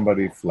buy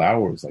somebody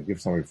flowers, I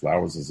give somebody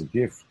flowers as a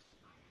gift.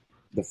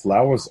 The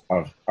flowers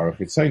are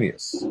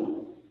Chitzonius.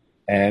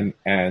 And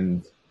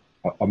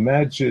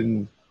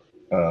imagine,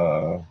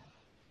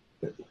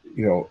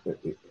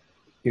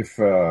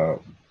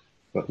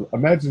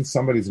 imagine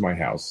somebody's in my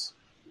house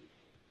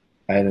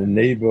and a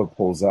neighbor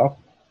pulls up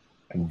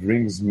and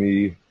brings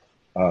me,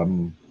 a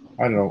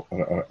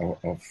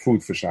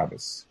food for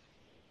Shabbos.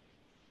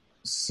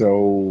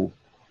 So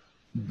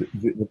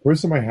the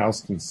person in my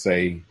house can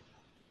say,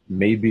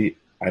 maybe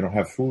I don't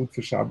have food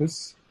for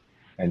Shabbos,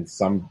 and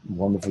some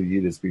wonderful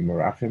Yid is being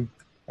merachim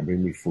and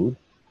bring me food.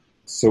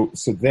 So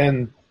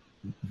then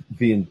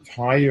the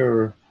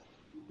entire,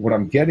 what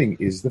I'm getting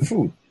is the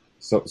food.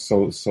 So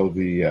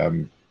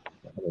the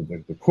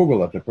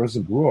kugel that the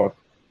person brought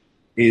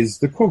is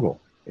the kugel.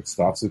 It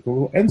starts with the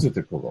kugel, ends with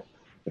the kugel.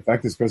 The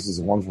fact this person is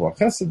a wonderful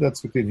chesed,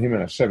 that's between him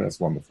and Hashem, that's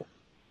wonderful.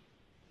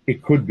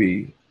 It could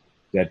be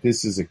that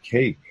this is a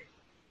cake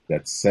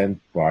that's sent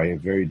by a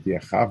very dear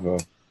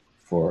chava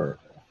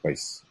by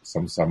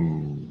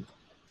some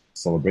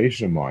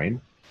celebration of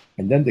mine,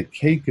 and then the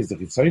cake is the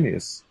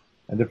chitzonius,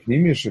 and the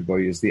pneumius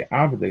shaboy is the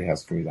ava that he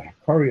has for me, the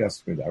hakari has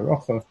for me, the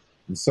arocha,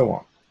 and so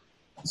on.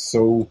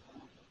 So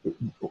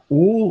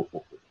all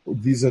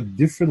these are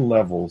different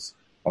levels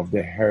of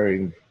the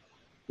herring,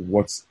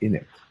 what's in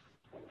it.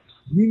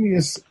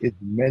 Pneumius is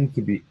meant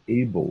to be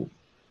able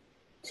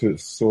to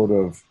sort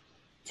of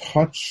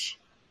touch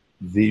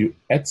the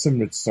etzem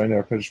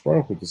ritzayna HaKadosh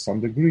Baruch Hu to some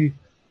degree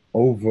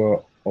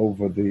over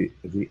over the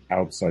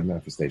outside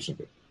manifestation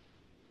of it.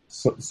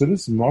 So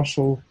this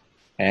mashal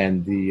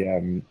and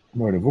the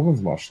Morna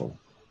Vugan's mashal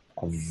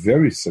are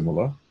very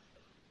similar,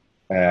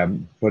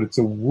 but it's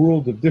a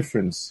world of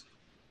difference.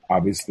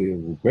 Obviously, a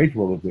great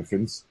world of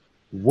difference.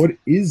 What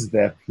is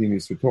that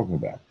pneumius we're talking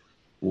about?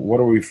 What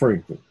are we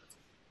referring to?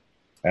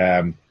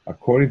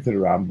 According to the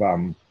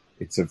Rambam,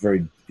 it's a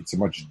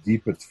much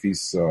deeper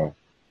tfisa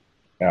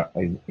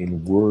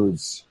in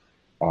words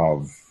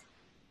of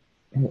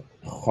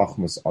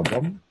Chachmas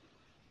Adam.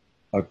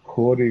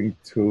 According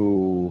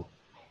to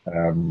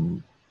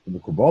the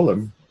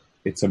Kabbalim,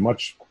 it's a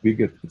much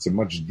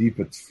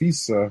deeper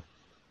tfisa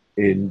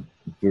in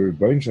the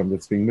Rebbeinu Shalom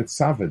that's being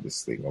mitzvah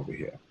this thing over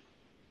here.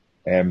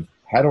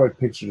 How do I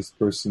picture this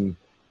person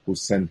who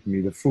sent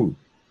me the food?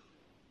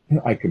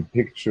 I can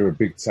picture a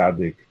big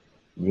tzaddik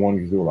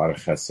wanting to do a lot of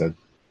chesed,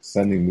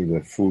 sending me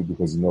the food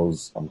because he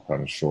knows I'm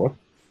kind of short.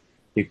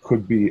 It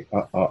could be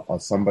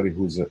somebody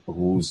who's a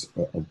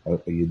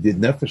yedid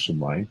nefesh of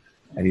mine,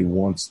 and he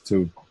wants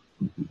to.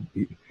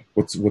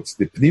 What's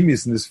the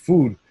pneumius in this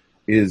food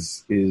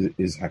is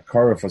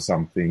hakara for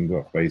something,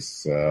 or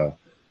face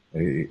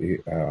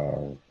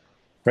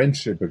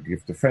friendship, a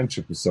gift of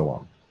friendship, and so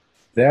on.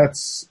 That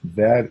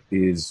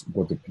is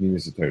what the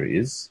pneumius of Torah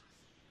is,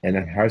 and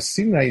at Har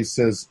Sinai he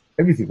says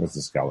everything was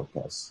the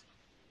skalatas.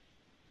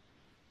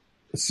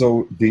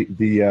 So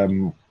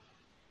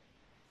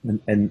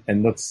and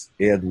let's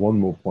add one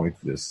more point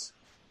to this.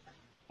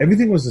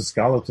 Everything was the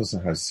skalatas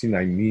and Har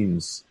Sinai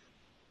means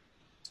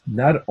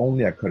not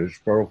only HaKadosh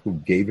Baruch Hu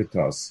gave it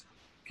to us,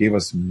 gave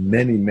us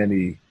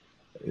many,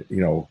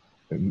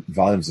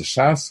 volumes of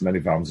Shas, many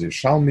volumes of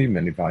Yerushalmi,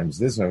 many volumes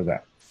of this and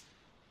that.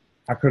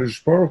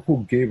 HaKadosh Baruch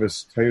Hu gave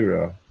us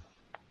Torah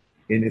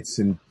in its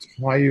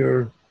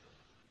entire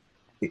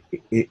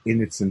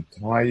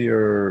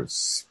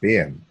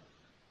span,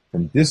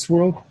 from this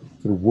world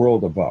to the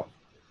world above.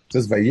 It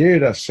says,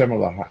 Vayered Hashem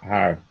al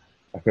har.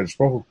 HaKadosh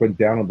Baruch Hu went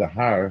down on the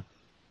har,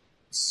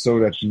 so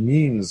that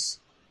means,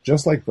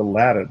 just like the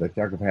ladder that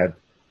Yaakov had,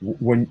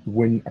 when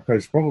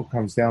HaKadosh Baruch Hu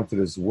comes down to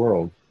this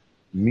world,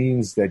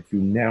 means that you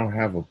now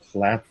have a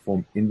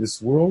platform in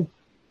this world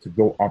to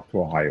go up to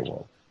a higher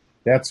world.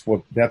 That's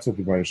what the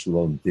Rebbeinu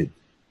Shalom did,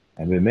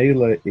 and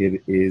Memela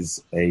it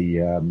is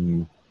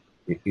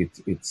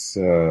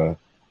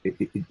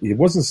it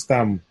wasn't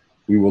stam.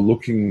 We were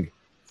looking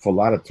for a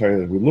lot of Torah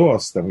that we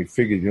lost, and we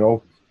figured,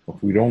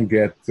 if we don't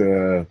get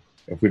the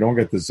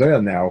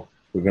Zohar now,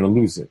 we're going to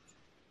lose it.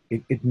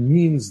 It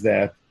means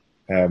that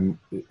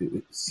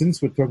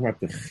since we're talking about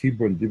the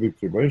Chibur and Dibur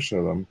Rebbeinu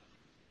Shalom,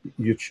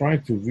 you're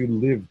trying to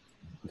relive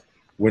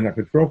when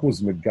HaKadosh Baruch Hu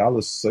was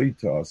Megala Soy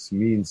to us,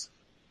 means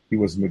he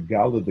was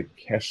Megala the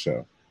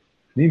Kesha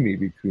Nimi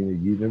between the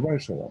Yid and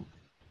Rebbeinu Shalom.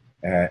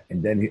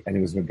 And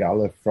he was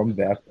Megala from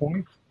that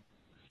point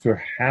to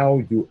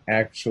how you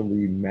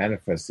actually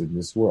manifested in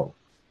this world.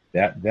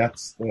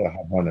 That's the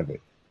Havan of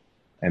it.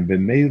 And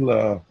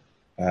B'meila,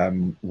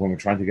 when we're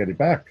trying to get it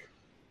back,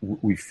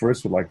 we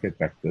first would like to get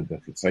back to the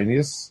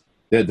Chitzonius,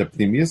 the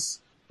Pnimius,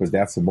 because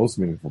that's the most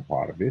meaningful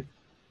part of it.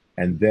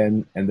 And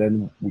then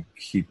we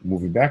keep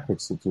moving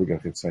backwards until we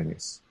get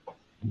Chitzonius.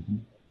 Mm-hmm.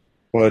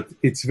 But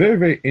it's very,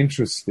 very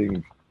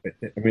interesting.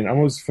 I mean, I'm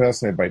always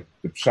fascinated by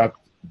the Pshat,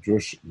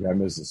 Drush,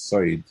 Remez,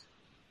 Aside.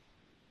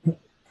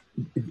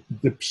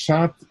 The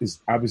Pshat is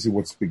obviously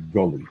what's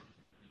Begoli,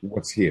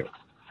 what's here.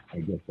 I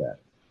get that.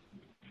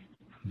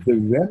 The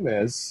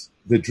Remez,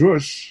 the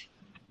Drush,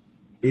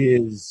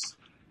 is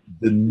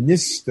the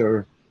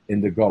Nister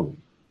in the Goli.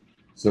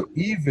 So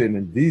even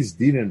in these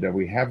dinim that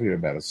we have here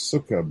about a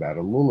sukkah, about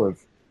a lulav,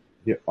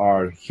 there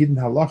are hidden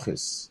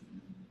halachas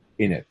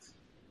in it.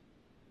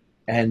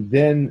 And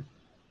then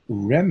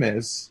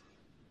Remez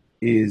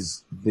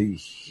is the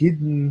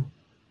hidden.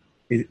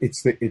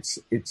 It's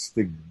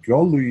the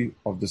Goli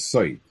of the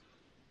Side.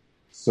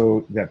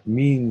 So that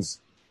means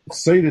the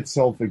Side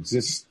itself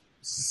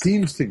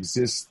seems to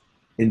exist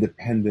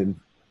independent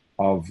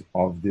of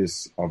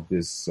this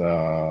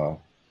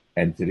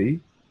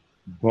entity,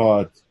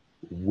 but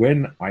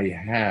when I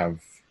have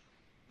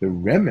the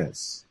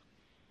Remez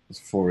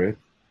for it,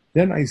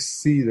 then I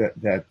see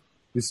that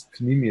this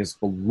Pnimius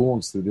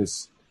belongs to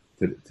this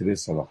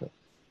halacha.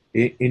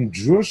 In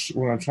Drush,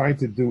 what I'm trying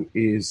to do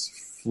is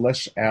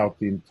flesh out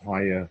the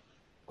entire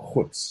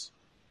chutz.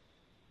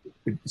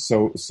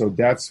 So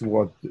that's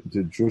what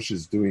the Drush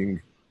is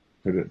doing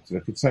to the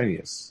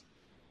Chitzonius.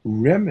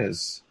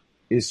 Remez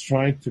is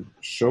trying to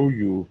show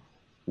you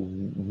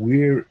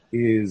where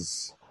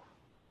is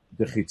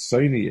the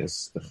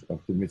Chitzonius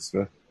of the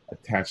mitzvah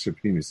attached to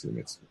Pnimius of the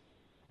mitzvah.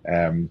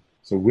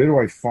 So where do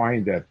I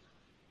find that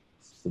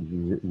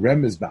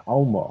Remez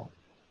ba'alma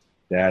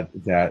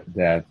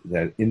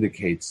that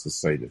indicates the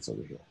side that's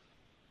over here?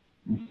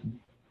 Mm-hmm.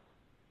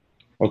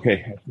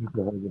 Okay, I think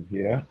we'll hold it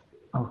here.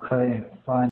 Okay, fine.